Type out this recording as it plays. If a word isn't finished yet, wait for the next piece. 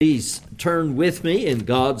Please turn with me in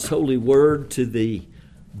God's holy word to the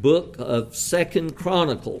book of 2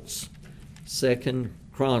 Chronicles. 2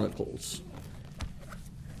 Chronicles,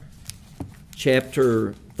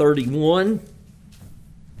 chapter 31.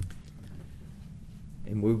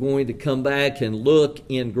 And we're going to come back and look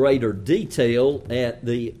in greater detail at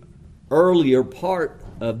the earlier part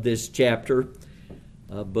of this chapter.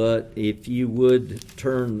 But if you would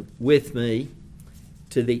turn with me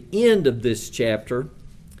to the end of this chapter,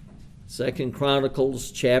 2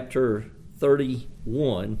 Chronicles chapter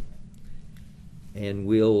 31, and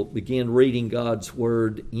we'll begin reading God's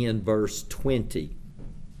word in verse 20.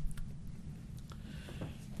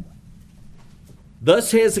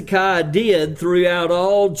 Thus Hezekiah did throughout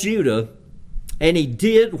all Judah, and he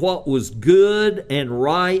did what was good and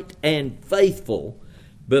right and faithful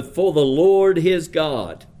before the Lord his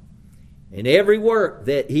God. And every work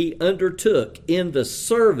that he undertook in the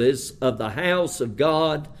service of the house of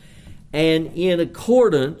God, and in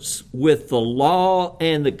accordance with the law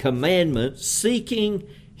and the commandments, seeking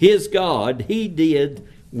his God, he did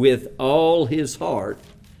with all his heart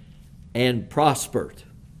and prospered.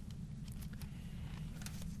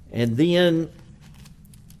 And then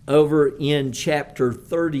over in chapter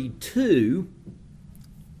 32,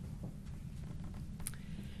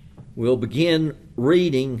 we'll begin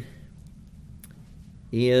reading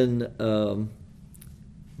in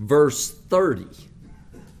verse 30.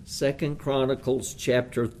 2 Chronicles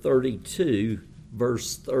chapter 32,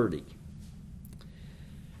 verse 30.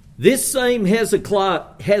 This same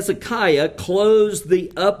Hezekiah closed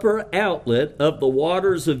the upper outlet of the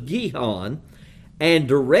waters of Gihon and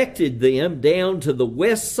directed them down to the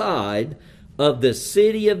west side of the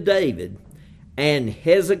city of David, and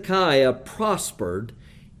Hezekiah prospered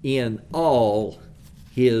in all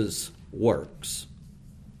his works.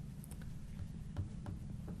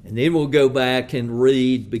 And then we'll go back and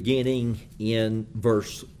read beginning in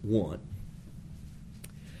verse 1.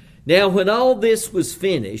 Now when all this was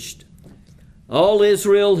finished, all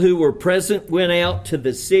Israel who were present went out to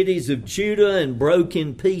the cities of Judah and broke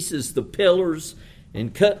in pieces the pillars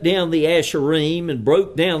and cut down the Asherim and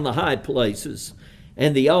broke down the high places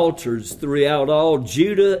and the altars throughout all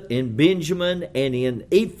Judah and Benjamin and in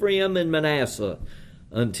Ephraim and Manasseh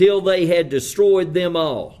until they had destroyed them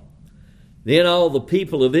all. Then all the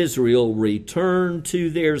people of Israel returned to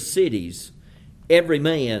their cities, every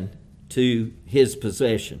man to his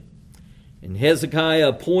possession. And Hezekiah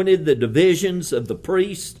appointed the divisions of the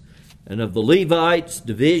priests and of the Levites,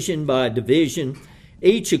 division by division,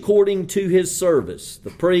 each according to his service, the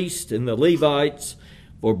priests and the Levites,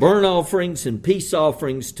 for burnt offerings and peace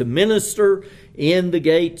offerings, to minister in the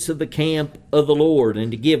gates of the camp of the Lord, and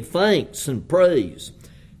to give thanks and praise.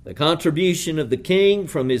 The contribution of the king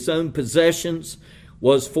from his own possessions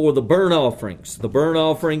was for the burnt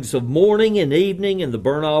offerings of morning and evening, and the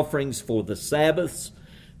burnt offerings for the Sabbaths,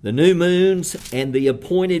 the new moons, and the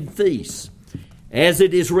appointed feasts, as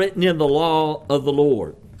it is written in the law of the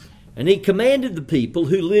Lord. And he commanded the people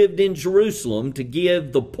who lived in Jerusalem to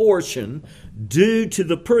give the portion due to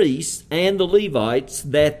the priests and the Levites,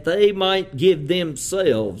 that they might give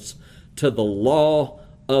themselves to the law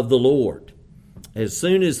of the Lord. As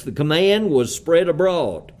soon as the command was spread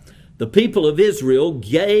abroad, the people of Israel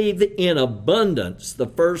gave in abundance the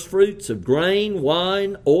first fruits of grain,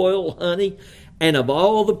 wine, oil, honey, and of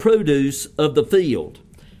all the produce of the field.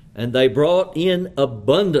 And they brought in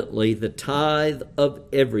abundantly the tithe of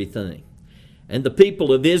everything. And the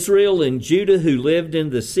people of Israel and Judah who lived in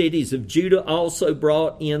the cities of Judah also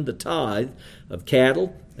brought in the tithe of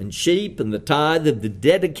cattle and sheep, and the tithe of the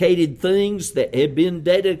dedicated things that had been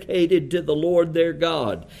dedicated to the Lord their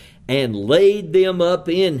God, and laid them up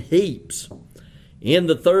in heaps. In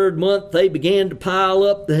the 3rd month they began to pile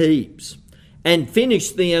up the heaps, and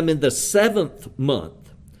finished them in the 7th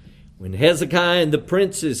month. When Hezekiah and the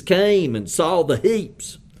princes came and saw the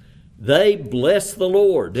heaps, they blessed the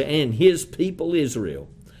Lord and his people Israel.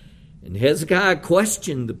 And Hezekiah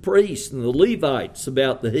questioned the priests and the Levites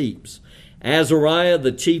about the heaps. Azariah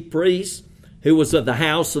the chief priest, who was of the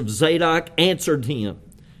house of Zadok, answered him,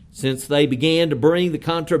 "Since they began to bring the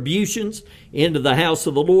contributions into the house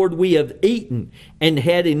of the Lord, we have eaten and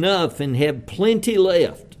had enough and have plenty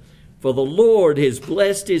left. For the Lord has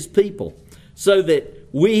blessed his people, so that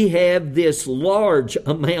we have this large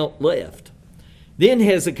amount left." Then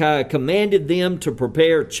Hezekiah commanded them to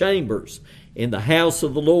prepare chambers in the house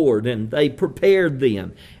of the Lord, and they prepared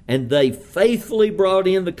them, and they faithfully brought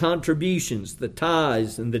in the contributions, the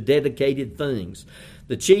tithes, and the dedicated things.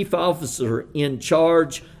 The chief officer in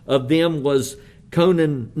charge of them was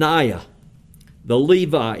Conaniah, the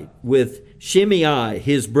Levite, with Shimei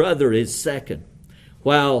his brother as second.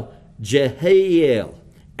 while Jehiel,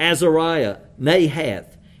 Azariah,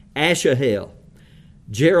 Nahath, Ashahel,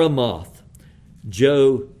 Jeremoth,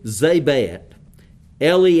 Jozabat,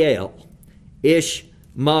 Eliel,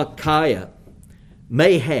 Ishmachiah,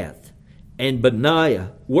 Mahath, and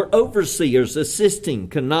Benaiah were overseers assisting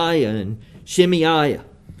Coniah and Shemaiah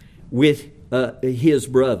with his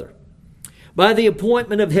brother. By the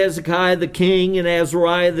appointment of Hezekiah the king and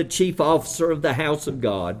Azariah the chief officer of the house of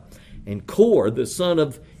God, and Kor the son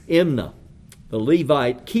of Imnah, the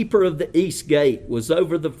Levite, keeper of the east gate, was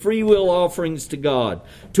over the freewill offerings to God,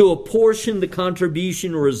 to apportion the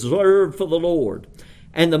contribution reserved for the Lord,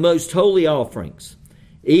 and the most holy offerings.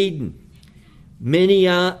 Eden,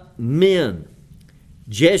 Min,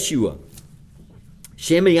 Jeshua,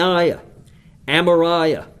 Shemaiah,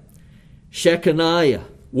 Amariah, Shechaniah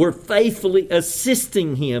were faithfully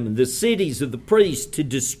assisting him in the cities of the priests to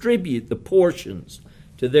distribute the portions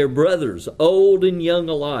to their brothers, old and young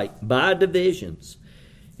alike, by divisions,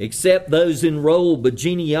 except those enrolled by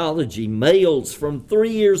genealogy, males from 3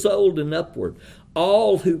 years old and upward,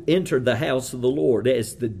 all who entered the house of the Lord,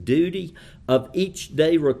 as the duty of each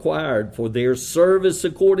day required for their service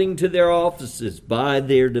according to their offices by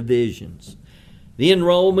their divisions. The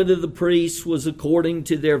enrollment of the priests was according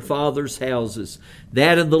to their fathers' houses.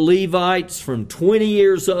 That of the Levites from 20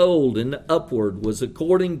 years old and upward was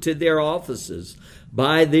according to their offices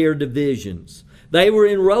by their divisions. They were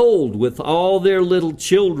enrolled with all their little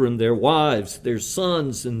children, their wives, their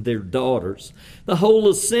sons, and their daughters, the whole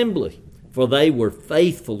assembly, for they were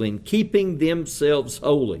faithful in keeping themselves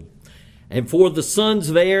holy. And for the sons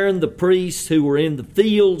of Aaron, the priests, who were in the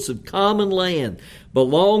fields of common land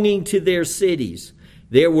belonging to their cities,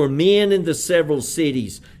 there were men in the several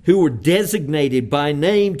cities who were designated by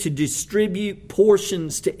name to distribute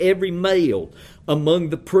portions to every male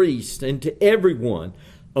among the priests and to everyone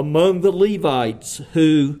among the Levites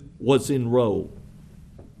who was enrolled.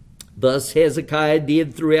 Thus Hezekiah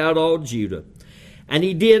did throughout all Judah, and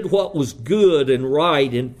he did what was good and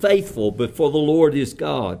right and faithful before the Lord his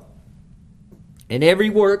God. And every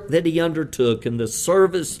work that he undertook in the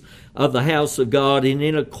service of the house of God, and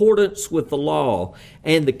in accordance with the law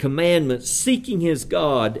and the commandments, seeking his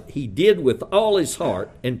God, he did with all his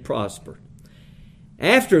heart and prospered.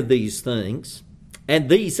 After these things and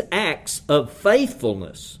these acts of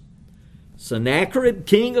faithfulness, Sennacherib,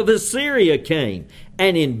 king of Assyria, came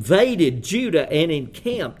and invaded Judah and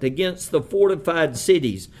encamped against the fortified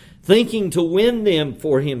cities, thinking to win them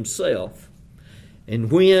for himself. And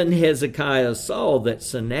when Hezekiah saw that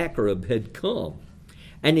Sennacherib had come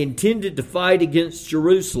and intended to fight against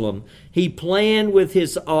Jerusalem, he planned with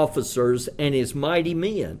his officers and his mighty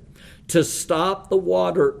men to stop the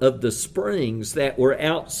water of the springs that were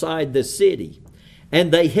outside the city.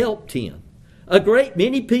 And they helped him. A great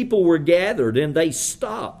many people were gathered, and they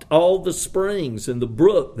stopped all the springs and the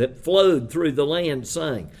brook that flowed through the land,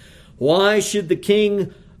 saying, "Why should the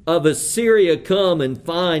king of Assyria come and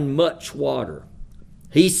find much water?"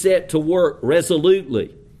 He set to work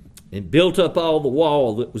resolutely and built up all the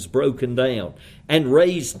wall that was broken down and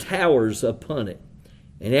raised towers upon it.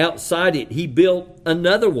 And outside it he built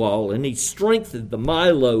another wall, and he strengthened the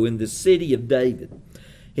Millo in the city of David.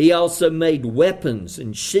 He also made weapons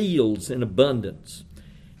and shields in abundance.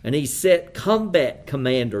 And he set combat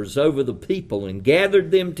commanders over the people and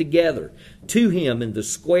gathered them together to him in the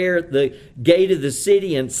square at the gate of the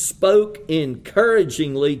city, and spoke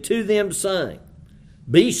encouragingly to them, saying,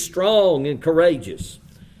 "Be strong and courageous.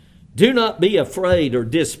 Do not be afraid or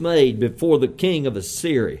dismayed before the king of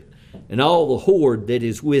Assyria and all the horde that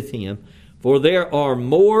is with him, for there are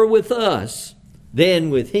more with us than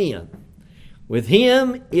with him. With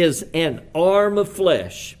him is an arm of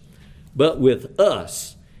flesh, but with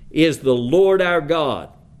us is the Lord our God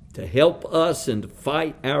to help us and to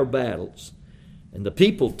fight our battles." And the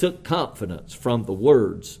people took confidence from the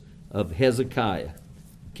words of Hezekiah,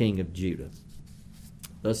 king of Judah.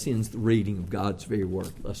 Thus ends the reading of God's very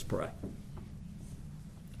word. Let's pray.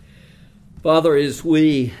 Father, as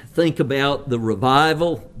we think about the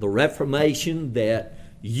revival, the Reformation that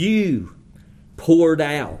you poured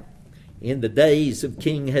out in the days of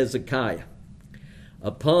King Hezekiah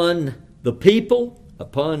upon the people,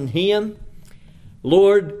 upon him,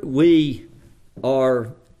 Lord, we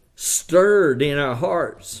are stirred in our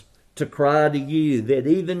hearts to cry to you that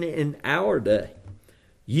even in our day,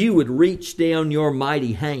 you would reach down your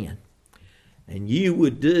mighty hand and you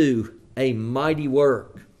would do a mighty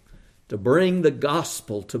work to bring the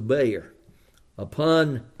gospel to bear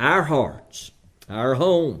upon our hearts, our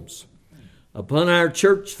homes, upon our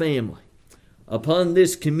church family, upon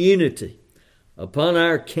this community, upon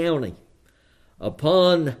our county,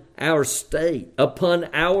 upon our state, upon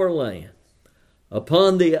our land,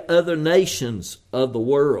 upon the other nations of the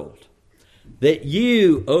world. That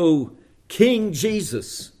you, O King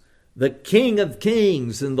Jesus, the King of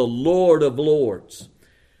Kings and the Lord of Lords,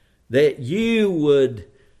 that you would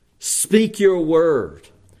speak your word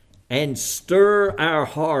and stir our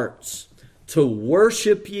hearts to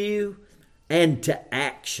worship you and to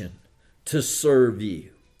action, to serve you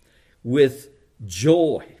with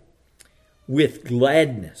joy, with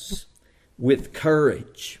gladness, with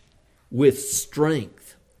courage, with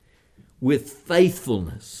strength, with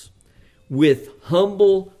faithfulness, with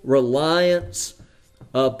humble reliance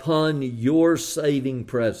upon your saving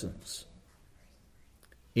presence.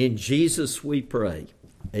 In Jesus we pray.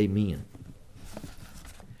 Amen.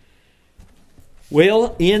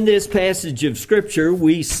 Well, in this passage of Scripture,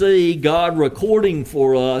 we see God recording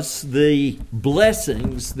for us the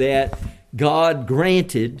blessings that God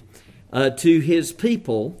granted to His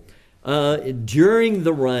people during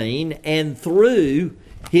the reign and through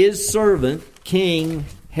His servant, King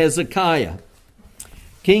Hezekiah.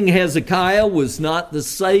 King Hezekiah was not the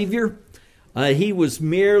Savior. He was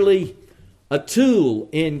merely a tool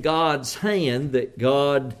in God's hand that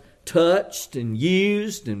God touched and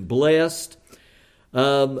used and blessed.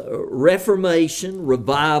 Reformation,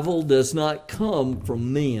 revival does not come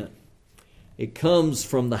from men. It comes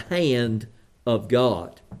from the hand of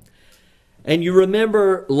God. And you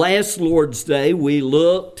remember last Lord's Day, we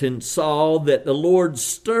looked and saw that the Lord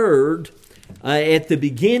stirred at the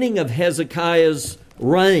beginning of Hezekiah's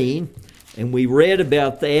reign, and we read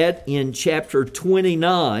about that in chapter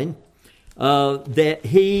 29, that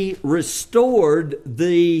he restored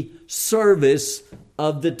the service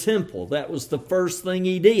of the temple. That was the first thing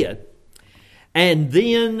he did. And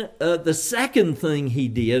then the second thing he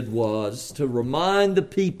did was to remind the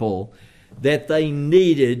people that they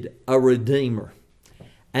needed a Redeemer.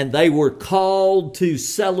 And they were called to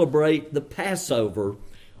celebrate the Passover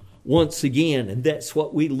once again. And that's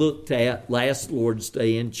what we looked at last Lord's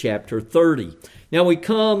Day in chapter 30. Now we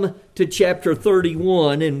come to chapter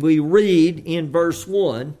 31 and we read in verse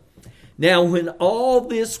 1, "Now when all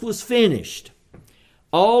this was finished,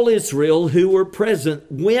 all Israel who were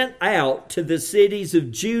present went out to the cities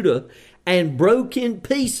of Judah and broke in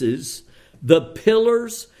pieces the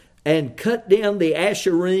pillars and cut down the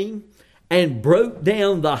Asherim and broke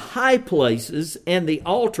down the high places and the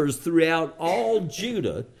altars throughout all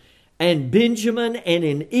Judah and Benjamin and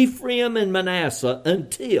in Ephraim and Manasseh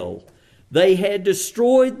until they had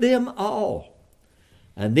destroyed them all.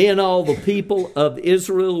 And then all the people of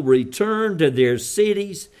Israel returned to their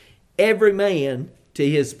cities, every man to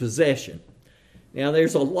his possession." Now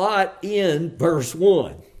there's a lot in verse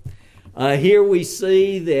 1. Here we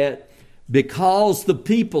see that because the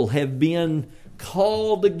people have been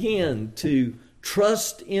called again to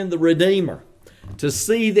trust in the Redeemer, to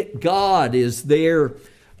see that God is their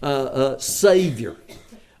Savior,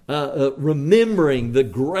 remembering the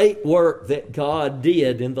great work that God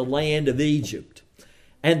did in the land of Egypt.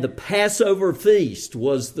 And the Passover feast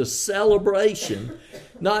was the celebration,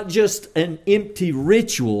 not just an empty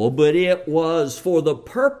ritual, but it was for the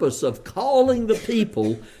purpose of calling the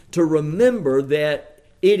people to remember that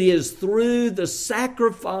it is through the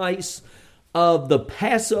sacrifice of the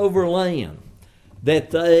Passover lamb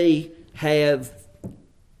that they have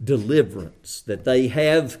deliverance, that they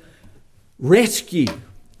have rescue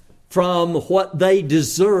from what they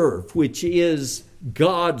deserve, which is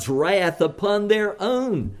God's wrath upon their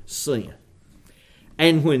own sin.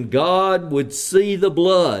 And when God would see the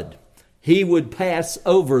blood, He would pass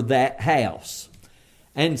over that house.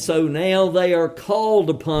 And so now they are called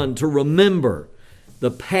upon to remember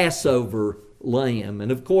the Passover lamb.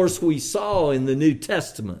 And of course we saw in the New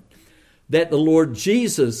Testament that the Lord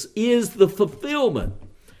Jesus is the fulfillment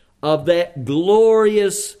of that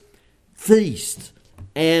glorious feast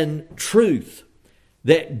and truth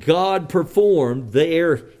that God performed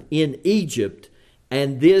there in Egypt.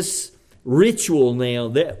 And this ritual now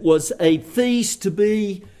that was a feast to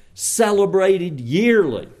be celebrated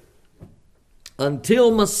yearly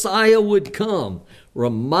until Messiah would come,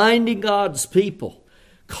 reminding God's people,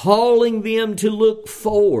 calling them to look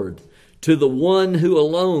forward to the one who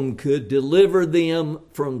alone could deliver them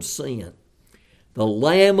from sin, the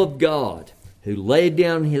Lamb of God who laid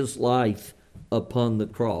down His life upon the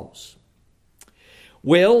cross.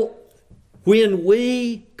 Well, when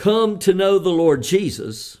we come to know the Lord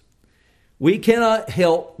Jesus, we cannot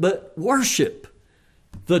help but worship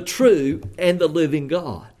the true and the living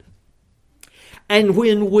God. And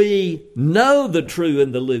when we know the true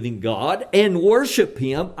and the living God and worship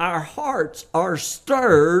Him, our hearts are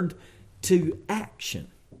stirred to action.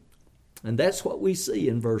 And that's what we see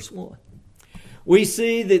in verse 1. We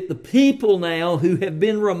see that the people now who have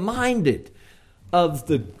been reminded of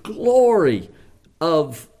the glory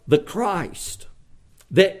of the Christ,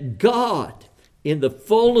 that God in the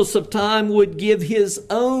fullness of time would give His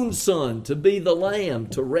own Son to be the Lamb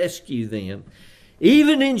to rescue them,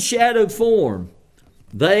 even in shadow form,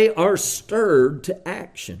 they are stirred to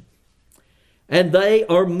action. And they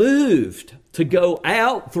are moved to go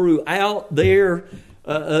out throughout their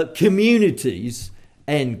communities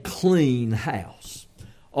and clean house.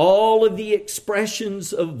 All of the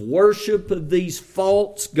expressions of worship of these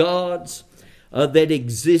false gods that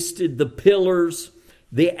existed, the pillars,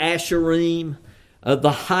 the Asherim,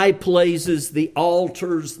 the high places, the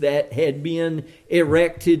altars that had been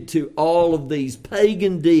erected to all of these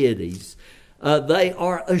pagan deities, they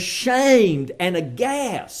are ashamed and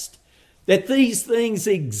aghast that these things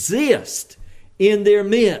exist in their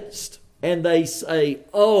midst. And they say,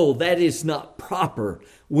 oh, that is not proper.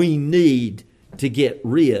 We need to get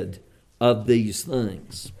rid of these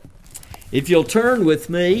things. If you'll turn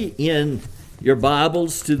with me in your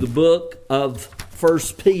Bibles to the book of 1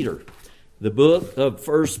 Peter. The book of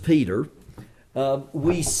 1 Peter,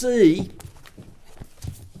 we see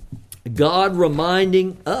God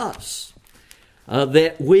reminding us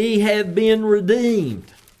that we have been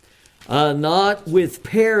redeemed, not with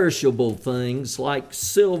perishable things like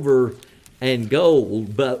silver and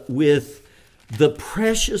gold, but with the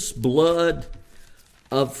precious blood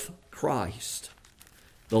of Christ,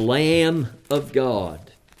 the Lamb of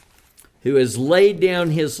God, who has laid down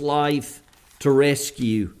His life to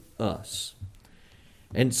rescue us.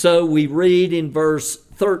 And so we read in verse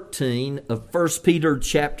 13 of 1 Peter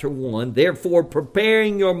chapter 1, therefore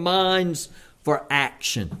preparing your minds for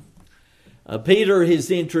action. Peter has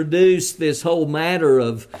introduced this whole matter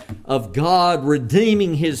of God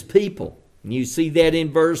redeeming His people. And you see that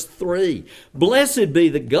in verse 3. Blessed be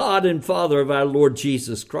the God and Father of our Lord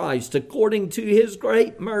Jesus Christ. According to His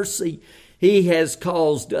great mercy, He has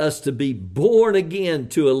caused us to be born again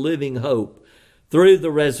to a living hope through the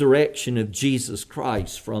resurrection of Jesus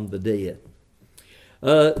Christ from the dead.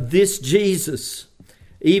 This Jesus,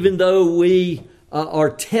 even though we are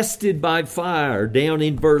tested by fire, down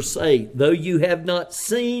in verse 8, though you have not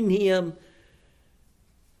seen Him,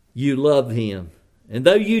 you love Him. And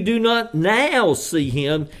though you do not now see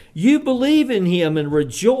Him, you believe in Him and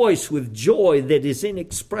rejoice with joy that is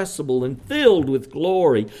inexpressible and filled with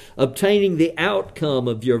glory, obtaining the outcome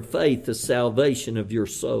of your faith, the salvation of your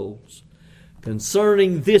souls.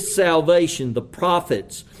 Concerning this salvation, the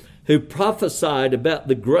prophets who prophesied about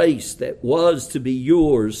the grace that was to be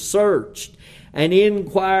yours searched and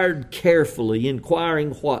inquired carefully,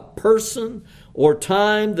 inquiring what person or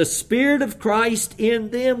time the Spirit of Christ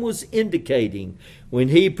in them was indicating when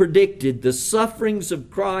He predicted the sufferings of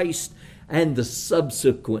Christ and the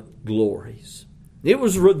subsequent glories. It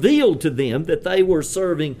was revealed to them that they were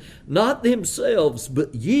serving not themselves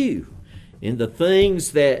but you in the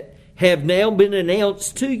things that have now been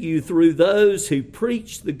announced to you through those who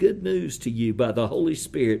preach the good news to you by the Holy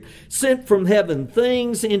Spirit, sent from heaven,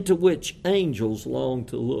 things into which angels long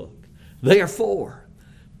to look. Therefore,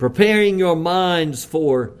 preparing your minds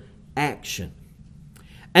for action,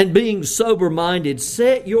 and being sober-minded,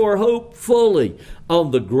 set your hope fully on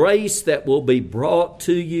the grace that will be brought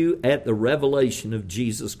to you at the revelation of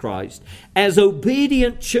Jesus Christ. As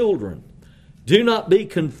obedient children, do not be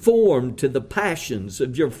conformed to the passions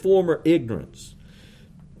of your former ignorance,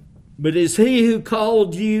 but as He who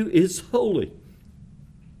called you is holy,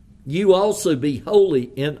 you also be holy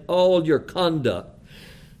in all your conduct,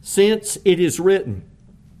 since it is written,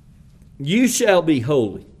 you shall be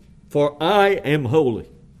holy, for I am holy.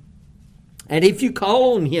 And if you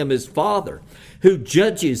call on Him as Father, who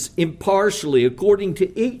judges impartially according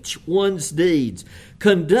to each one's deeds,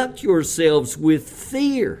 conduct yourselves with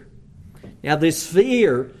fear. Now, this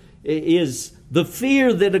fear is the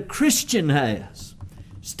fear that a Christian has,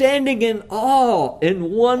 standing in awe and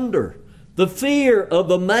wonder, the fear of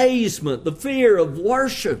amazement, the fear of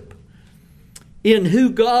worship in who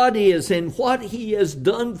God is and what He has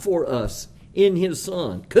done for us in His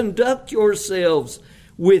Son. Conduct yourselves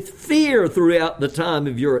with fear throughout the time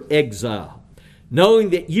of your exile, knowing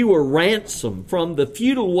that you were ransomed from the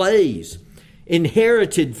futile ways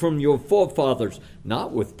inherited from your forefathers,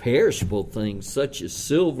 not with perishable things such as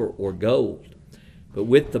silver or gold, but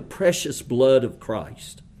with the precious blood of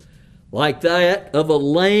Christ, like that of a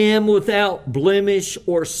lamb without blemish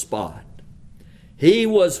or spot. He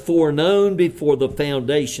was foreknown before the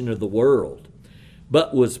foundation of the world,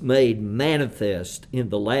 but was made manifest in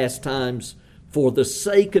the last times for the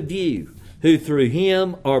sake of you, who through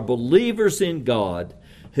Him are believers in God,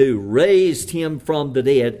 who raised him from the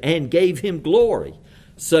dead and gave him glory,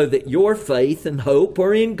 so that your faith and hope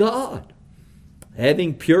are in God.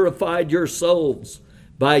 Having purified your souls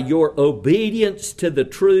by your obedience to the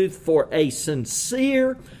truth for a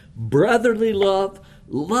sincere brotherly love,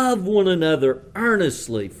 love one another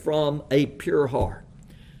earnestly from a pure heart,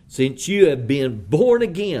 since you have been born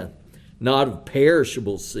again, not of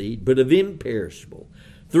perishable seed, but of imperishable,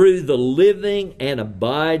 through the living and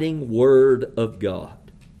abiding Word of God.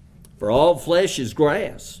 For all flesh is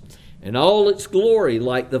grass, and all its glory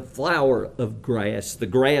like the flower of grass. The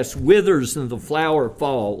grass withers and the flower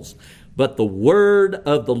falls, but the word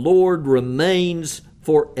of the Lord remains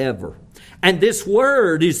forever. And this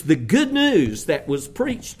word is the good news that was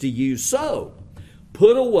preached to you. So,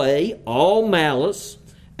 put away all malice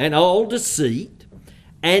and all deceit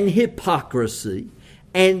and hypocrisy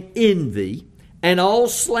and envy and all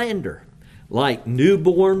slander. Like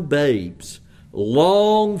newborn babes,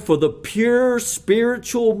 long for the pure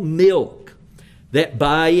spiritual milk, that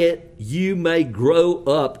by it you may grow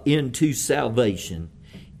up into salvation,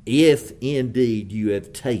 if indeed you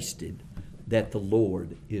have tasted that the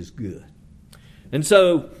Lord is good. And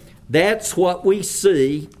so that's what we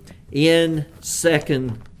see in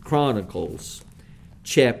 2 Chronicles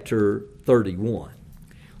chapter 31.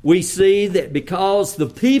 We see that because the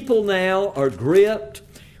people now are gripped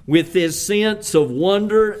with this sense of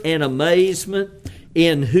wonder and amazement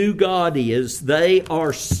in who God is, they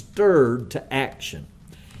are stirred to action.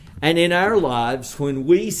 And in our lives, when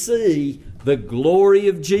we see the glory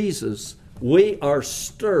of Jesus, we are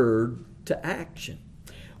stirred to action.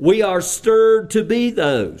 We are stirred to be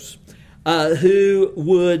those who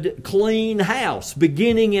would clean house,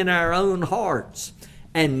 beginning in our own hearts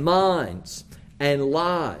and minds and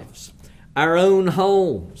lives, our own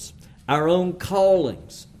homes, our own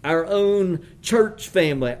callings, our own church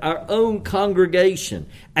family, our own congregation.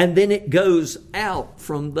 And then it goes out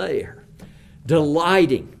from there,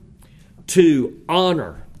 delighting to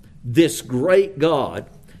honor this great God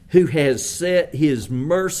who has set His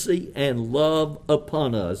mercy and love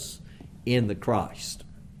upon us in the Christ.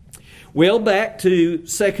 Well, back to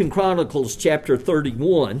 2 Chronicles chapter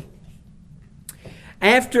 31.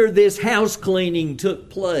 After this house cleaning took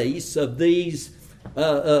place of these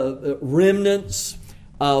remnants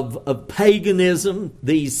of paganism,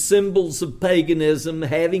 these symbols of paganism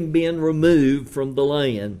having been removed from the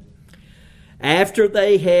land, after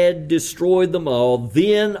they had destroyed them all,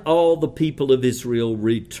 then all the people of Israel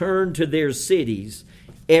returned to their cities,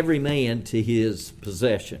 every man to his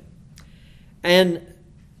possession. And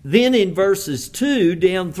then in verses 2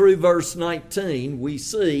 down through verse 19, we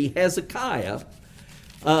see Hezekiah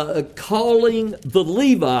calling the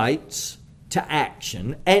Levites to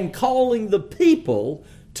action and calling the people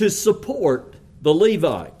to support the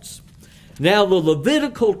Levites. Now, the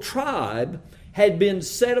Levitical tribe had been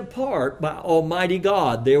set apart by Almighty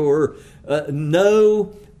God. There were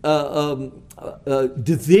no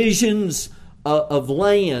divisions of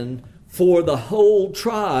land for the whole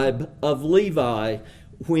tribe of Levi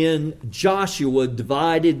when Joshua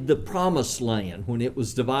divided the promised land, when it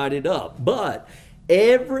was divided up. But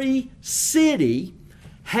every city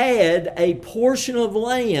had a portion of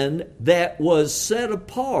land that was set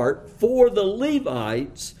apart for the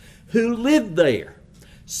Levites who lived there,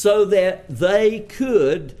 so that they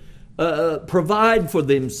could provide for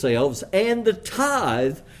themselves, and the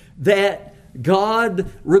tithe that God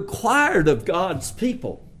required of God's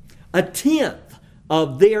people, 1/10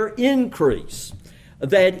 of their increase,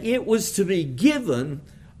 that it was to be given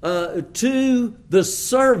to the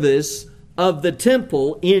service of the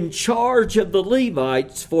temple in charge of the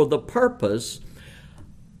Levites, for the purpose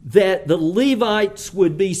that the Levites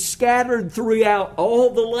would be scattered throughout all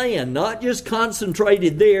the land, not just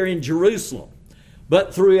concentrated there in Jerusalem,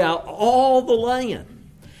 but throughout all the land.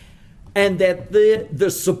 And that the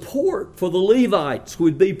support for the Levites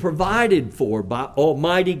would be provided for by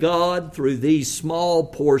Almighty God through these small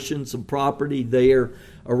portions of property there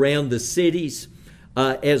around the cities,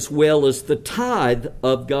 as well as the tithe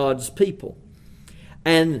of God's people.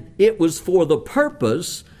 And it was for the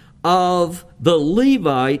purpose of the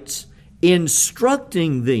Levites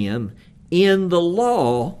instructing them in the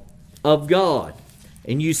law of God.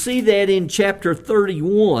 And you see that in chapter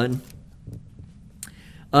 31,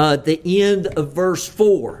 at the end of verse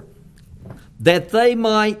 4, that they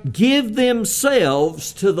might give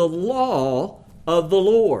themselves to the law of the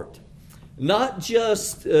Lord. Not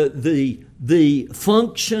just the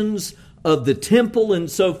functions of the temple and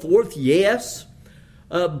so forth, yes,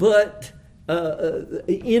 but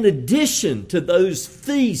in addition to those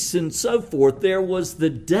feasts and so forth, there was the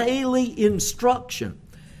daily instruction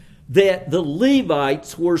that the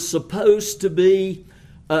Levites were supposed to be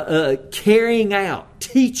carrying out,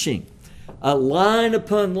 teaching, line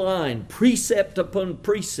upon line, precept upon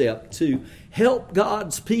precept, to help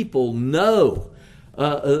God's people know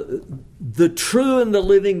the true and the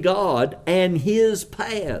living God and His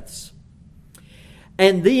paths.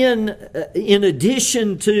 And then, in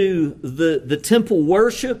addition to the temple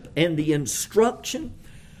worship and the instruction,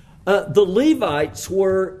 the Levites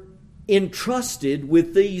were entrusted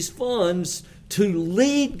with these funds to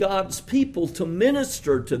lead God's people to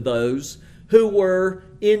minister to those who were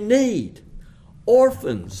in need,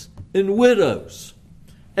 orphans and widows,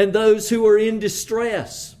 and those who were in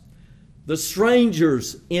distress, the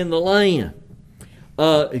strangers in the land.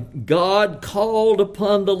 God called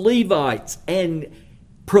upon the Levites and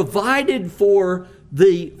provided for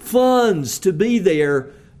the funds to be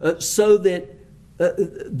there so that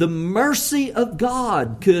the mercy of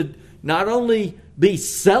God could not only be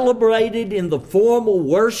celebrated in the formal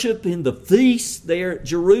worship in the feast there at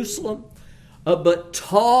Jerusalem, but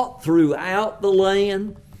taught throughout the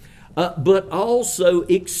land, but also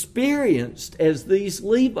experienced as these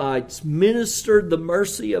Levites ministered the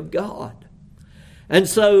mercy of God. And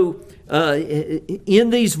so, in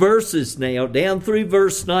these verses now, down through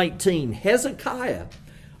verse 19, Hezekiah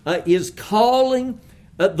is calling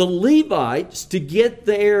the Levites to get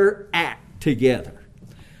their act together.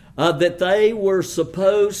 That they were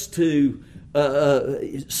supposed to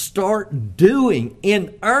start doing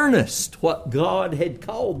in earnest what God had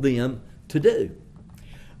called them to do.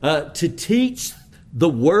 To teach the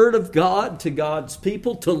Word of God to God's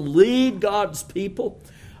people, to lead God's people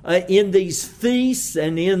in these feasts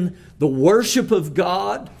and in the worship of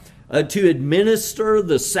God, to administer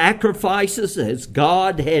the sacrifices as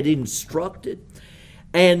God had instructed,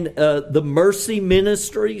 and the mercy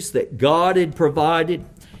ministries that God had provided,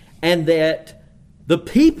 and that the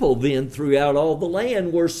people then throughout all the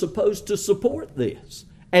land were supposed to support this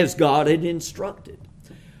as God had instructed.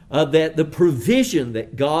 That the provision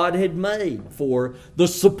that God had made for the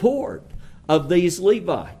support of these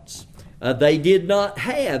Levites. They did not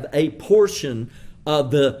have a portion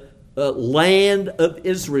of the land of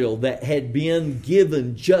Israel that had been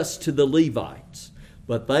given just to the Levites,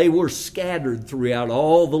 but they were scattered throughout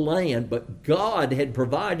all the land. But God had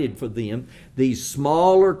provided for them these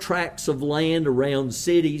smaller tracts of land around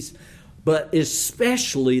cities, but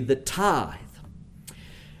especially the tithe.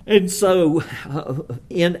 And so,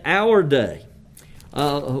 in our day,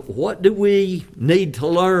 what do we need to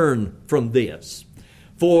learn from this?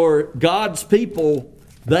 For God's people,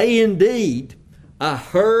 they indeed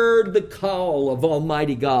heard the call of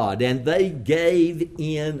Almighty God, and they gave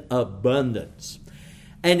in abundance.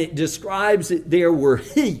 And it describes that there were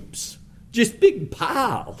heaps, just big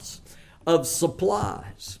piles of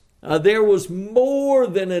supplies. There was more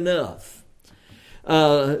than enough.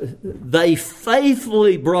 They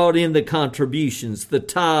faithfully brought in the contributions, the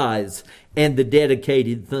tithes, and the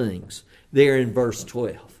dedicated things there in verse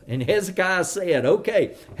 12. And Hezekiah said,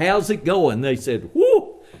 okay, how's it going? They said,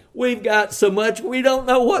 whoo, we've got so much, we don't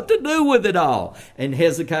know what to do with it all. And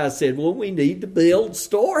Hezekiah said, well, we need to build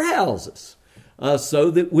storehouses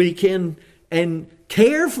so that we can and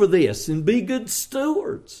care for this and be good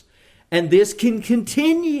stewards. And this can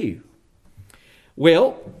continue.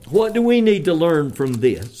 Well, what do we need to learn from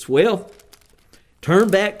this? Well, turn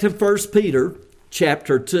back to 1 Peter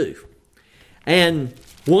chapter 2. And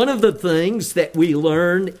one of the things that we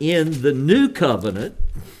learn in the New Covenant,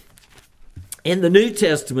 in the New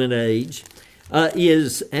Testament age,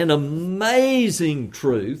 is an amazing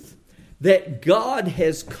truth that God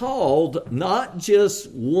has called not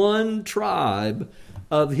just one tribe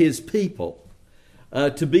of His people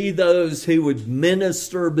to be those who would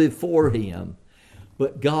minister before Him,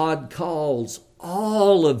 but God calls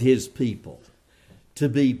all of His people to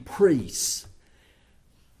be priests.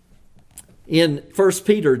 In 1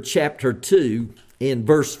 Peter chapter 2, in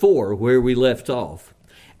verse 4, where we left off,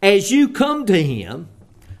 as you come to Him,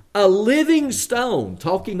 a living stone,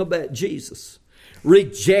 talking about Jesus,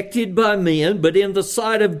 rejected by men, but in the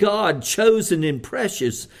sight of God, chosen and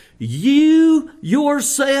precious, you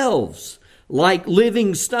yourselves, like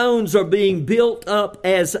living stones, are being built up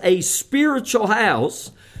as a spiritual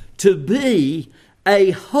house to be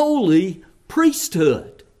a holy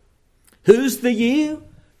priesthood. Who's the you?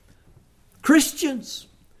 Christians.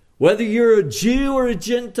 Whether you're a Jew or a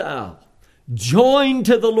Gentile, joined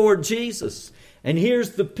to the Lord Jesus. And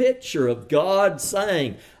here's the picture of God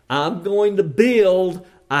saying, I'm going to build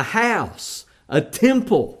a house, a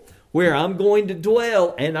temple, where I'm going to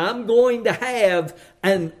dwell, and I'm going to have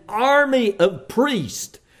an army of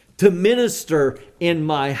priests to minister in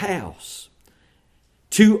my house.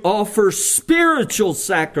 to offer spiritual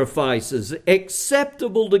sacrifices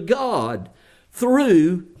acceptable to God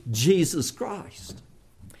through Jesus Christ.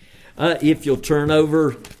 If you'll turn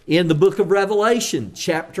over in the book of Revelation,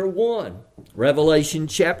 chapter 1. Revelation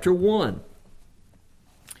chapter 1.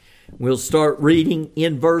 We'll start reading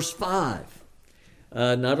in verse 5.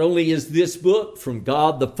 Not only is this book from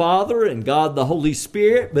God the Father and God the Holy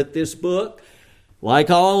Spirit, but this book, like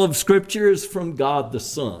all of Scripture, is from God the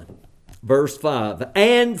Son. Verse 5,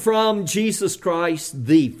 and from Jesus Christ,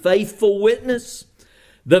 the faithful witness,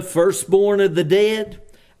 the firstborn of the dead,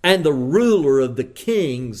 and the ruler of the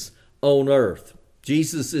kings on earth.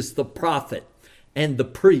 Jesus is the prophet and the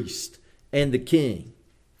priest and the king.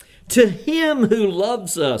 To him who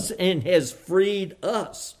loves us and has freed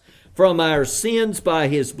us from our sins by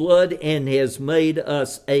his blood and has made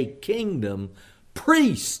us a kingdom,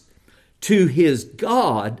 priests to his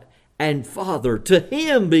God and Father. To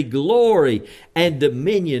him be glory and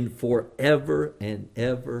dominion forever and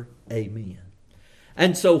ever. Amen.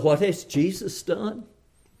 And so what has Jesus done?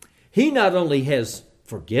 He not only has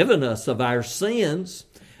forgiven us of our sins,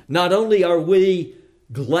 not only are we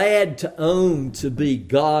glad to own to be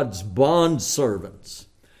God's bondservants,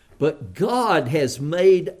 but God has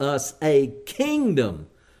made us a kingdom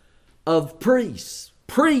of priests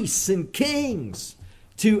and kings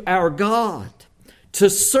to our God, to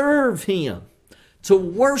serve him, to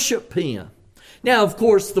worship him. Now, of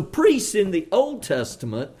course, the priests in the Old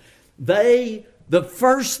Testament, the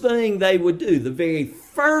first thing they would do, the very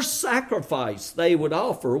first sacrifice they would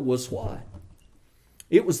offer was what?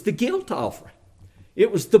 It was the guilt offering.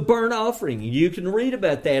 It was the burnt offering. You can read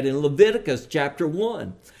about that in Leviticus chapter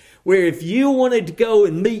 1, where if you wanted to go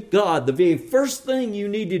and meet God, the very first thing you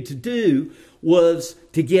needed to do was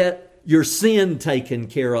to get your sin taken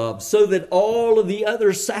care of, so that all of the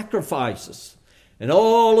other sacrifices and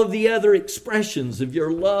all of the other expressions of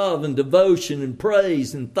your love and devotion and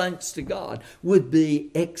praise and thanks to God would be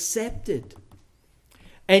accepted.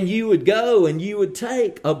 And you would go and you would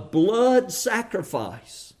take a blood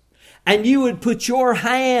sacrifice and you would put your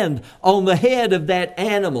hand on the head of that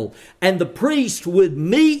animal, and the priest would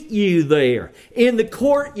meet you there in the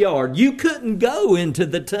courtyard. You couldn't go into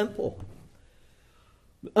the temple.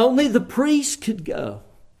 Only the priest could go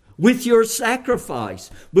with your sacrifice.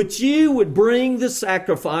 But you would bring the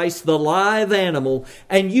sacrifice, the live animal,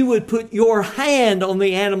 and you would put your hand on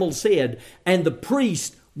the animal's head, and the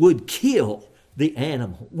priest would kill the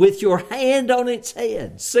animal with your hand on its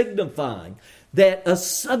head, signifying that a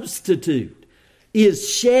substitute is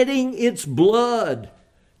shedding its blood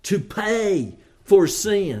to pay for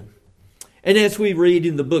sin. And as we read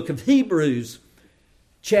in the book of Hebrews,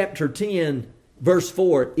 chapter 10, verse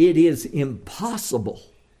 4, it is impossible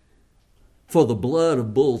for the blood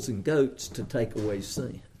of bulls and goats to take away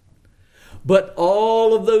sin. But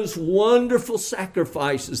all of those wonderful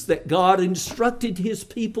sacrifices that God instructed his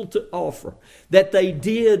people to offer, that they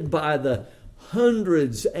did by the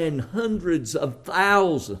hundreds and hundreds of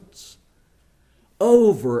thousands,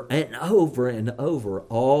 over and over and over,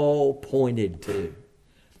 all pointed to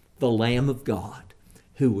the Lamb of God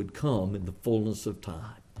who would come in the fullness of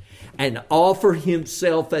time and offer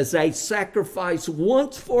himself as a sacrifice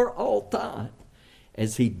once for all time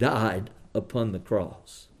as he died upon the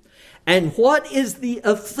cross. And what is the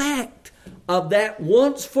effect of that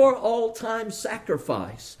once for all time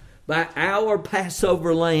sacrifice by our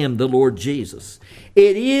Passover Lamb, the Lord Jesus?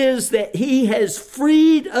 It is that he has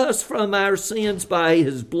freed us from our sins by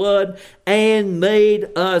his blood and made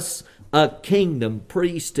us a kingdom,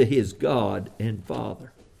 priest to his God and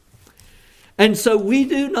Father. And so we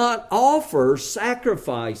do not offer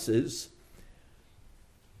sacrifices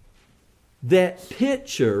that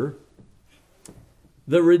picture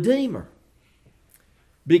the Redeemer,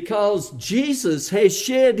 because Jesus has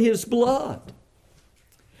shed his blood.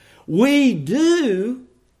 We do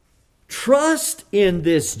trust in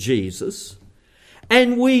this Jesus,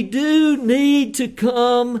 and we do need to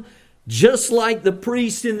come just like the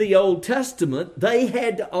priests in the Old Testament. They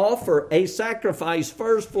had to offer a sacrifice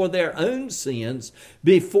first for their own sins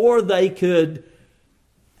before they could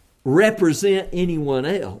represent anyone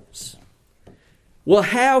else. Well,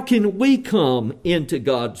 how can we come into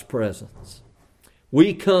God's presence?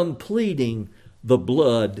 We come pleading the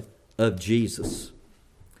blood of Jesus.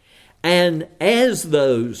 And as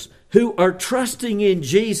those who are trusting in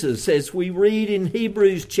Jesus, as we read in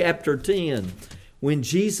Hebrews chapter 10, when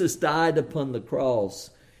Jesus died upon the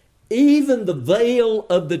cross, even the veil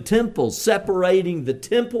of the temple, separating the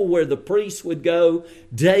temple where the priests would go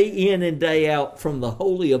day in and day out from the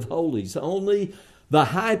Holy of Holies, only the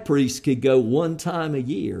high priest could go one time a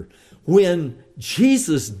year. When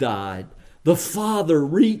Jesus died, the Father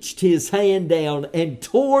reached his hand down and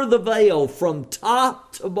tore the veil from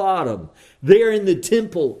top to bottom there in the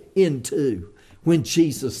temple in two when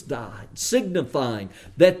Jesus died, signifying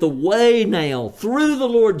that the way now through the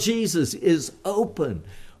Lord Jesus is open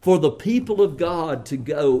for the people of God to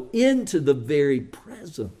go into the very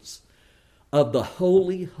presence of the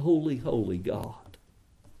holy, holy, holy God.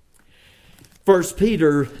 1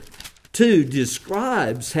 Peter 2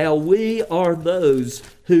 describes how we are those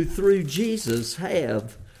who through Jesus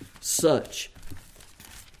have such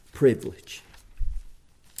privilege.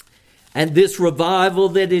 And this revival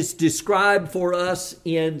that is described for us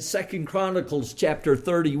in 2 Chronicles chapter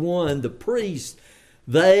 31, the priests,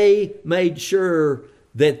 they made sure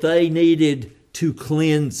that they needed to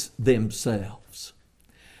cleanse themselves.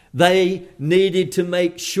 They needed to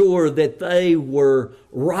make sure that they were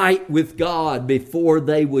right with God before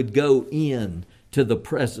they would go in to the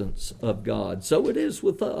presence of God. So it is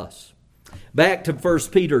with us. Back to 1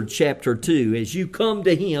 Peter chapter 2. As you come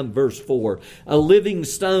to him, verse 4, a living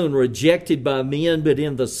stone rejected by men, but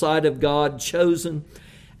in the sight of God chosen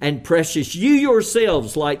and precious. You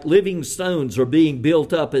yourselves, like living stones, are being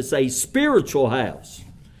built up as a spiritual house.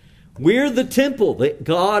 We're the temple that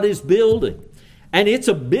God is building. And it's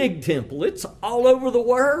a big temple. It's all over the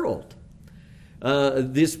world.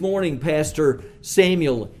 This morning, Pastor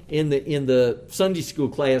Samuel, in the Sunday school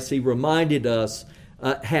class, he reminded us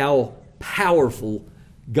how powerful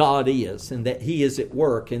God is and that he is at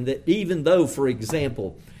work. And that even though, for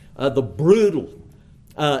example, the brutal,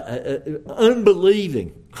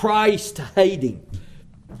 unbelieving, Christ-hating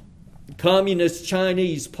Communist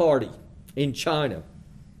Chinese Party in China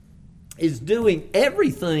is doing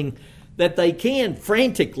everything that they can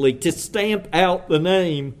frantically to stamp out the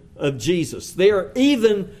name of Jesus. They're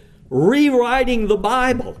even rewriting the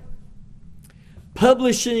Bible,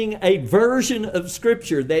 publishing a version of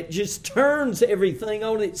Scripture that just turns everything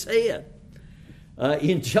on its head.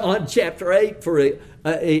 In John chapter 8, for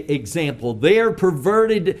example, their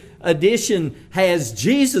perverted edition has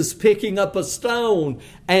Jesus picking up a stone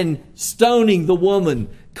and stoning the woman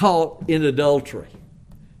caught in adultery.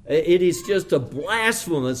 It is just a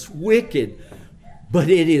blasphemous, wicked, but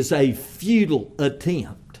it is a futile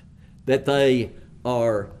attempt that they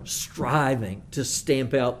are striving to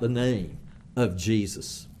stamp out the name of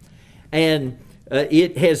Jesus. And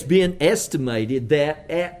it has been estimated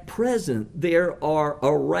that at present there are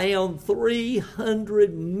around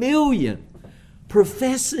 300 million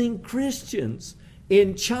professing Christians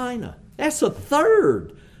in China. That's a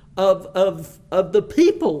third of the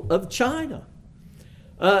people of China.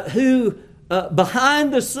 Who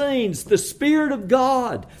behind the scenes, the Spirit of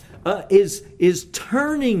God is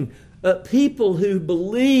turning people who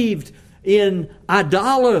believed in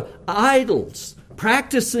idols,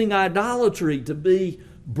 practicing idolatry, to be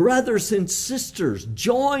brothers and sisters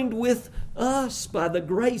joined with us by the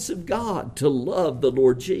grace of God to love the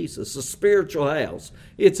Lord Jesus. A spiritual house.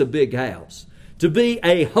 It's a big house. To be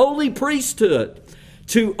a holy priesthood,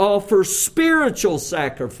 to offer spiritual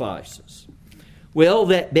sacrifices. Well,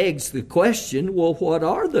 that begs the question, well, what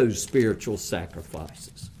are those spiritual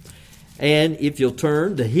sacrifices? And if you'll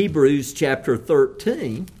turn to Hebrews chapter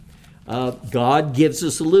 13, God gives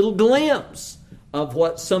us a little glimpse of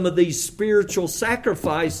what some of these spiritual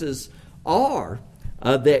sacrifices are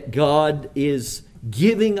that God is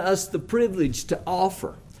giving us the privilege to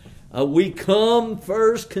offer. We come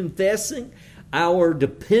first confessing our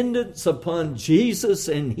dependence upon Jesus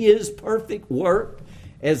and His perfect work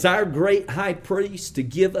as our great high priest to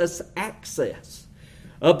give us access.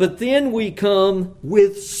 But then we come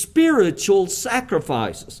with spiritual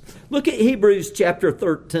sacrifices. Look at Hebrews chapter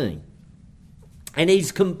 13. And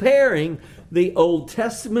he's comparing the Old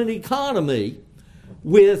Testament economy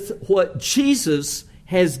with what Jesus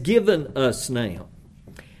has given us now.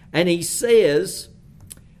 And he says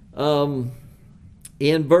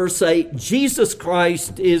in verse 8, Jesus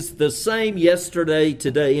Christ is the same yesterday,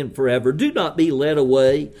 today, and forever. Do not be led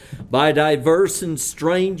away by diverse and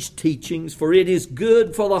strange teachings, for it is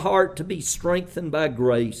good for the heart to be strengthened by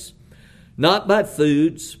grace, not by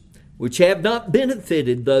foods which have not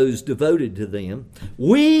benefited those devoted to them.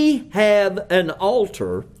 We have an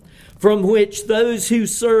altar from which those who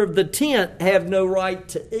serve the tent have no right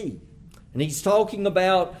to eat. And he's talking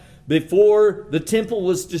about before the temple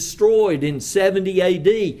was destroyed in 70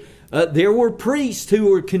 AD, there were priests who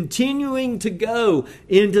were continuing to go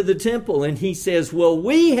into the temple. And he says, well,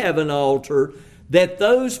 we have an altar that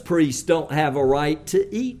those priests don't have a right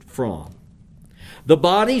to eat from. The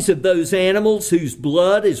bodies of those animals whose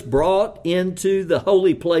blood is brought into the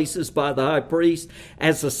holy places by the high priest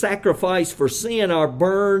as a sacrifice for sin are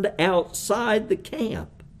burned outside the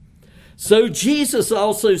camp. So Jesus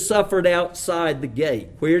also suffered outside the gate.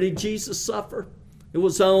 Where did Jesus suffer? It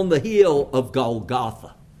was on the hill of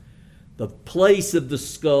Golgotha, the place of the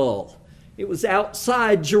skull. It was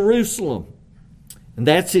outside Jerusalem. And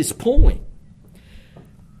that's his point.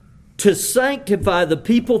 To sanctify the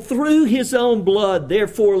people through his own blood,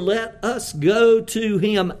 therefore let us go to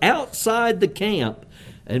him outside the camp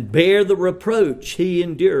and bear the reproach he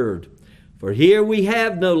endured. For here we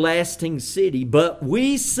have no lasting city, but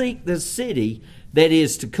we seek the city that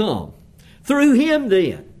is to come. Through him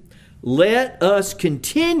then, let us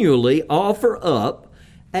continually offer up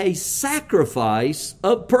a sacrifice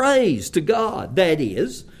of praise to God. That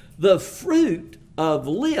is, the fruit of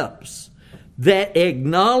lips that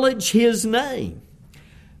acknowledge his name.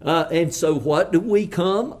 And so what do we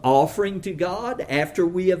come offering to God after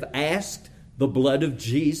we have asked the blood of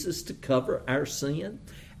Jesus to cover our sin?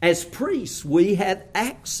 As priests, we have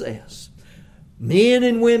access. Men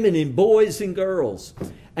and women and boys and girls.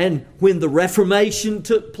 And when the Reformation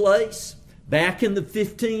took place, back in the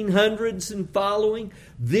 1500s and following,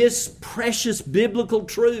 this precious biblical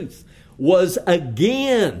truth was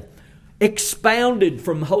again expounded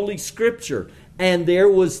from Holy Scripture. And there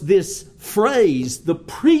was this phrase, the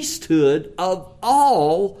priesthood of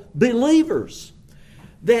all believers.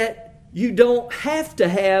 That you don't have to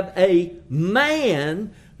have a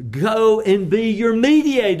man go and be your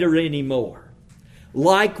mediator anymore,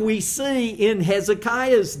 like we see in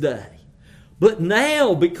Hezekiah's day. But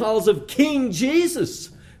now, because of King Jesus,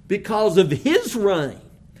 because of his reign,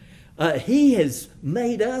 he has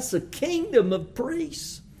made us a kingdom of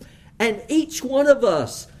priests. And each one of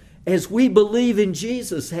us, as we believe in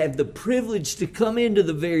Jesus, have the privilege to come into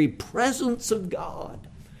the very presence of God,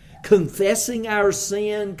 confessing our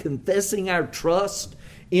sin, confessing our trust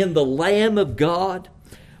in the Lamb of God,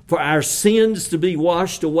 for our sins to be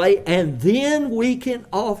washed away, and then we can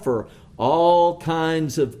offer all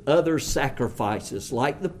kinds of other sacrifices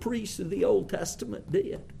like the priests of the Old Testament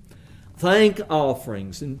did. Thank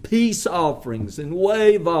offerings and peace offerings and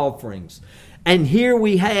wave offerings. And here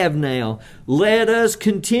we have now, let us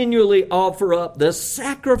continually offer up the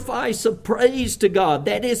sacrifice of praise to God.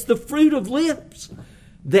 That is the fruit of lips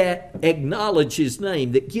that acknowledge his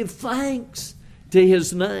name, that give thanks to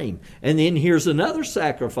his name. And then here's another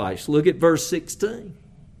sacrifice. Look at verse 16.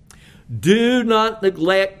 Do not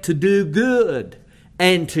neglect to do good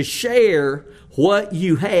and to share what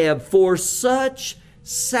you have, for such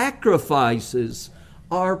sacrifices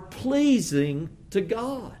are pleasing to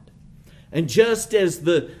God. And just as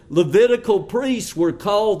the Levitical priests were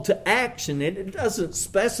called to action, and it doesn't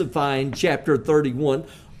specify in chapter 31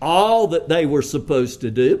 all that they were supposed to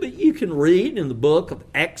do, but you can read in the book of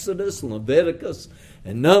Exodus and Leviticus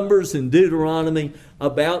and Numbers and Deuteronomy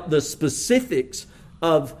about the specifics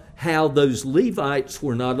of how those Levites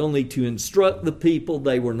were not only to instruct the people,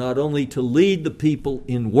 they were not only to lead the people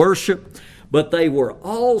in worship, but they were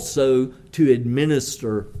also to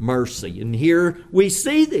administer mercy. And here we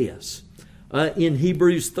see this in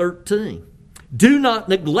Hebrews 13. Do not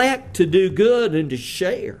neglect to do good and to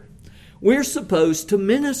share. We're supposed to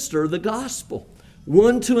minister the gospel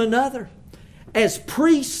one to another as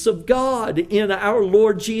priests of God in our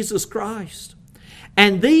Lord Jesus Christ.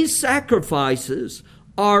 And these sacrifices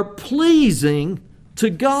are pleasing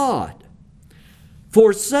to God.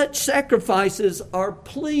 For such sacrifices are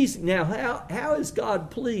pleasing. Now, how is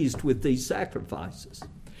God pleased with these sacrifices?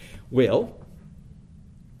 Well,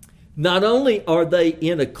 not only are they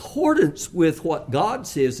in accordance with what God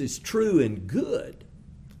says is true and good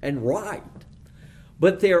and right,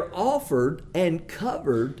 but they're offered and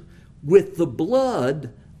covered with the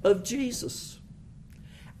blood of Jesus.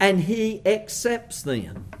 And he accepts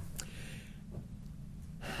them.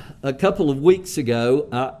 A couple of weeks ago,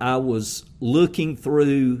 I was looking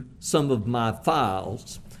through some of my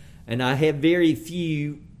files, and I have very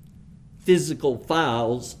few physical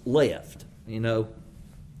files left. You know,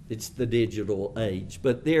 it's the digital age.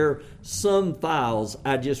 But there are some files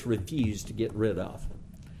I just refuse to get rid of.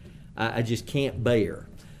 I just can't bear.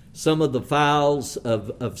 Some of the files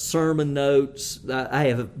of sermon notes, I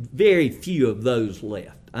have very few of those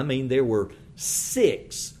left. I mean, there were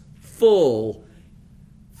 6 full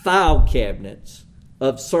file cabinets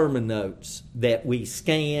of sermon notes that we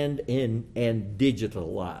scanned and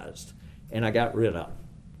digitalized, and I got rid of.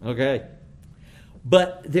 Okay?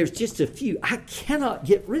 But there's just a few I cannot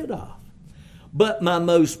get rid of. But my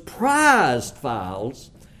most prized files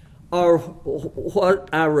are what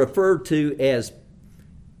I refer to as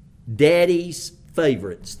Daddy's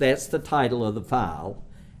Favorites. That's the title of the file.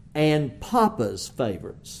 And Papa's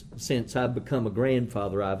Favorites. Since I've become a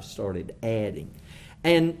grandfather, I've started adding.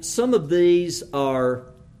 And some of these are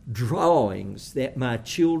drawings that my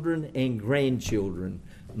children and grandchildren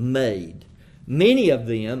made, many of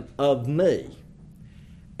them of me.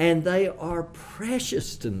 And they are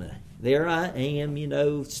precious to me. There I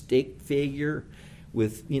am, stick figure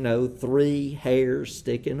with, 3 hairs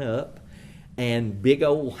sticking up and big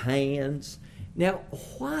old hands. Now,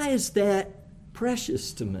 why is that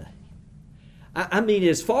precious to me? I mean,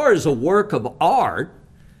 as far as a work of art,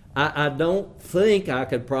 I don't think I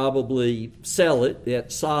could probably sell it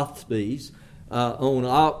at Sotheby's on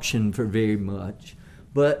auction for very much.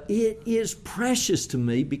 But it is precious to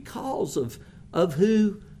me because of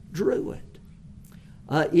who drew it.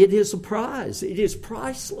 It is a prize. It is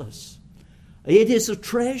priceless. It is a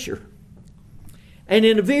treasure. And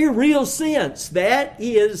in a very real sense, that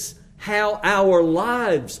is how our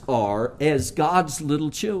lives are as God's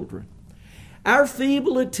little children. Our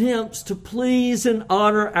feeble attempts to please and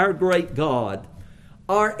honor our great God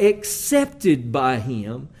are accepted by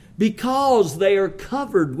Him because they are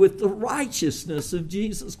covered with the righteousness of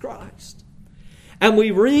Jesus Christ. And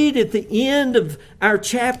we read at the end of our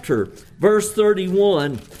chapter, verse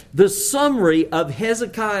 31, the summary of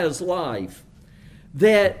Hezekiah's life,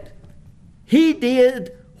 that he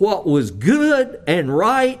did what was good and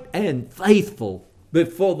right and faithful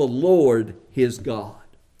before the Lord his God.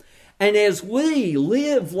 And as we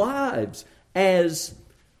live lives as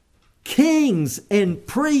kings and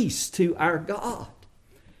priests to our God,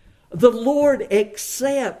 the Lord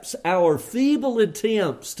accepts our feeble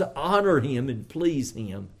attempts to honor Him and please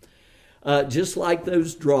Him, just like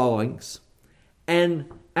those drawings. And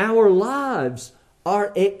our lives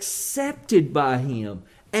are accepted by Him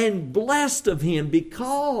and blessed of Him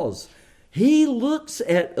because He looks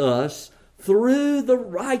at us through the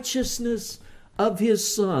righteousness of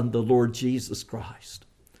His Son, the Lord Jesus Christ.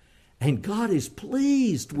 And God is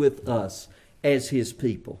pleased with us as His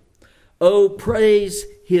people. Oh, praise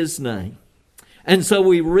His name. And so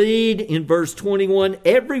we read in verse 21,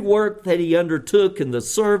 every work that he undertook in the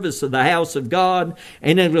service of the house of God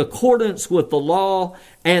and in accordance with the law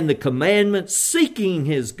and the commandments, seeking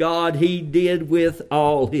his God, he did with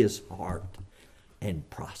all his heart and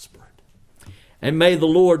prospered. And may the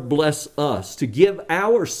Lord bless us to give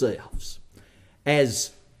ourselves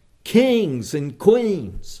as kings and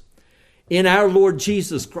queens in our Lord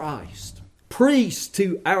Jesus Christ, priests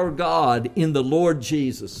to our God in the Lord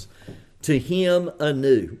Jesus, to Him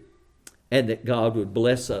anew, and that God would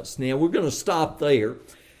bless us. Now, we're going to stop there.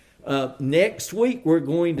 Next week, we're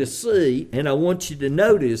going to see, and I want you to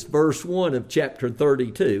notice verse 1 of chapter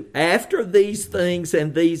 32. After these things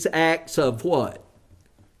and these acts of what?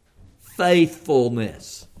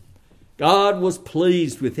 Faithfulness. God was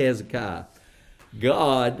pleased with Hezekiah.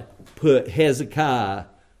 God put Hezekiah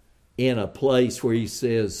in a place where He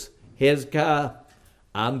says, Hezekiah,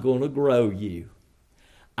 I'm going to grow you.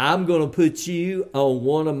 I'm going to put you on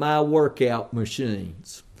one of my workout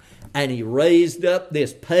machines. And he raised up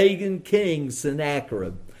this pagan king,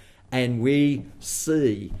 Sennacherib. And we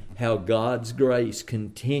see how God's grace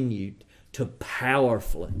continued to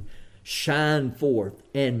powerfully shine forth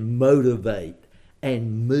and motivate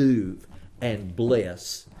and move and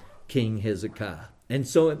bless King Hezekiah. And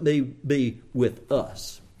so it may be with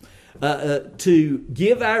us. To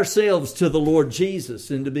give ourselves to the Lord Jesus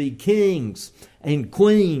and to be kings and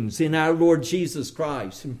queens in our Lord Jesus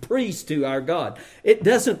Christ and priests to our God. It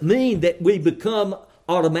doesn't mean that we become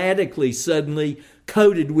automatically suddenly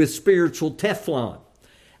coated with spiritual Teflon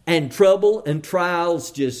and trouble and trials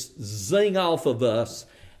just zing off of us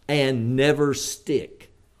and never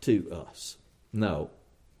stick to us. No.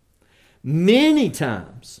 Many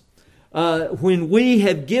times, when we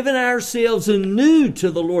have given ourselves anew to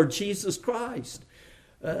the Lord Jesus Christ,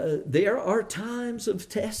 there are times of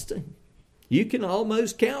testing. You can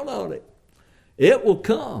almost count on it. It will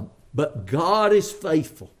come. But God is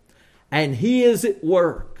faithful. And He is at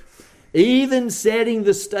work, even setting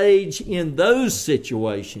the stage in those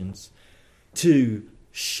situations to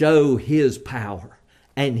show His power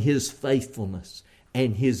and His faithfulness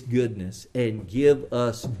and His goodness and give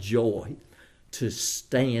us joy to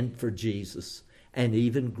stand for Jesus and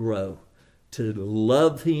even grow to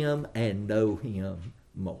love Him and know Him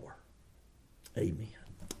more. Amen.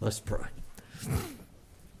 Let's pray.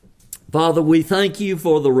 Father, we thank You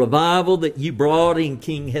for the revival that You brought in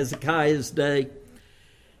King Hezekiah's day.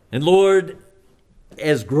 And Lord,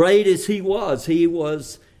 as great as he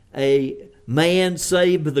was a man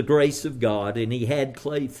saved by the grace of God, and he had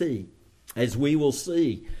clay feet, as we will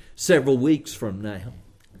see several weeks from now.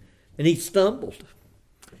 And he stumbled.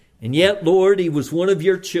 And yet, Lord, he was one of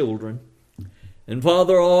Your children. And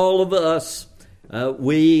Father, all of us,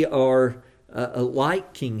 we are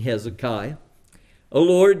like King Hezekiah. Oh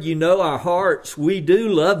Lord, you know our hearts. We do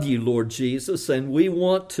love you, Lord Jesus, and we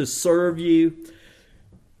want to serve you.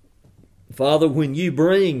 Father, when you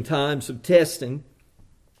bring times of testing,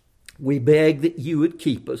 we beg that you would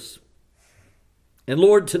keep us. And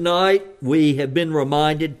Lord, tonight we have been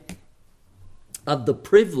reminded of the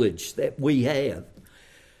privilege that we have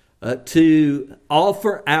to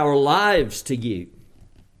offer our lives to you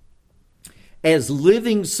as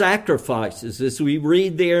living sacrifices, as we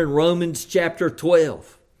read there in Romans chapter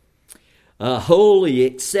 12, holy,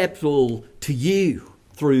 acceptable to you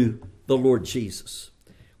through the Lord Jesus,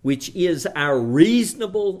 which is our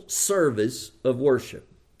reasonable service of worship.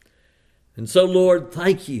 And so, Lord,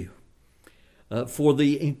 thank you for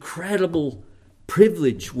the incredible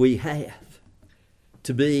privilege we have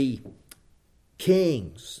to be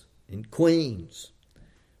kings and queens,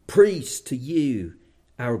 priests to you,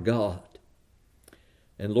 our God.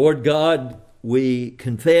 And Lord God, we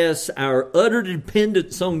confess our utter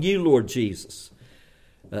dependence on you, Lord Jesus,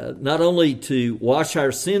 not only to wash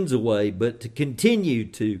our sins away, but to continue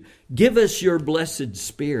to give us your blessed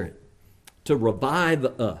Spirit, to revive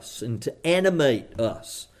us and to animate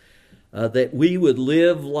us, that we would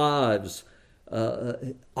live lives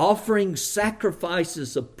offering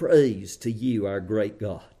sacrifices of praise to you, our great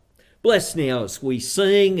God. Bless now as we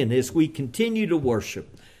sing and as we continue to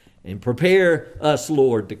worship, and prepare us,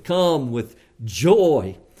 Lord, to come with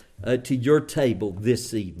joy to your table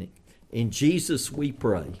this evening. In Jesus we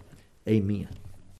pray. Amen.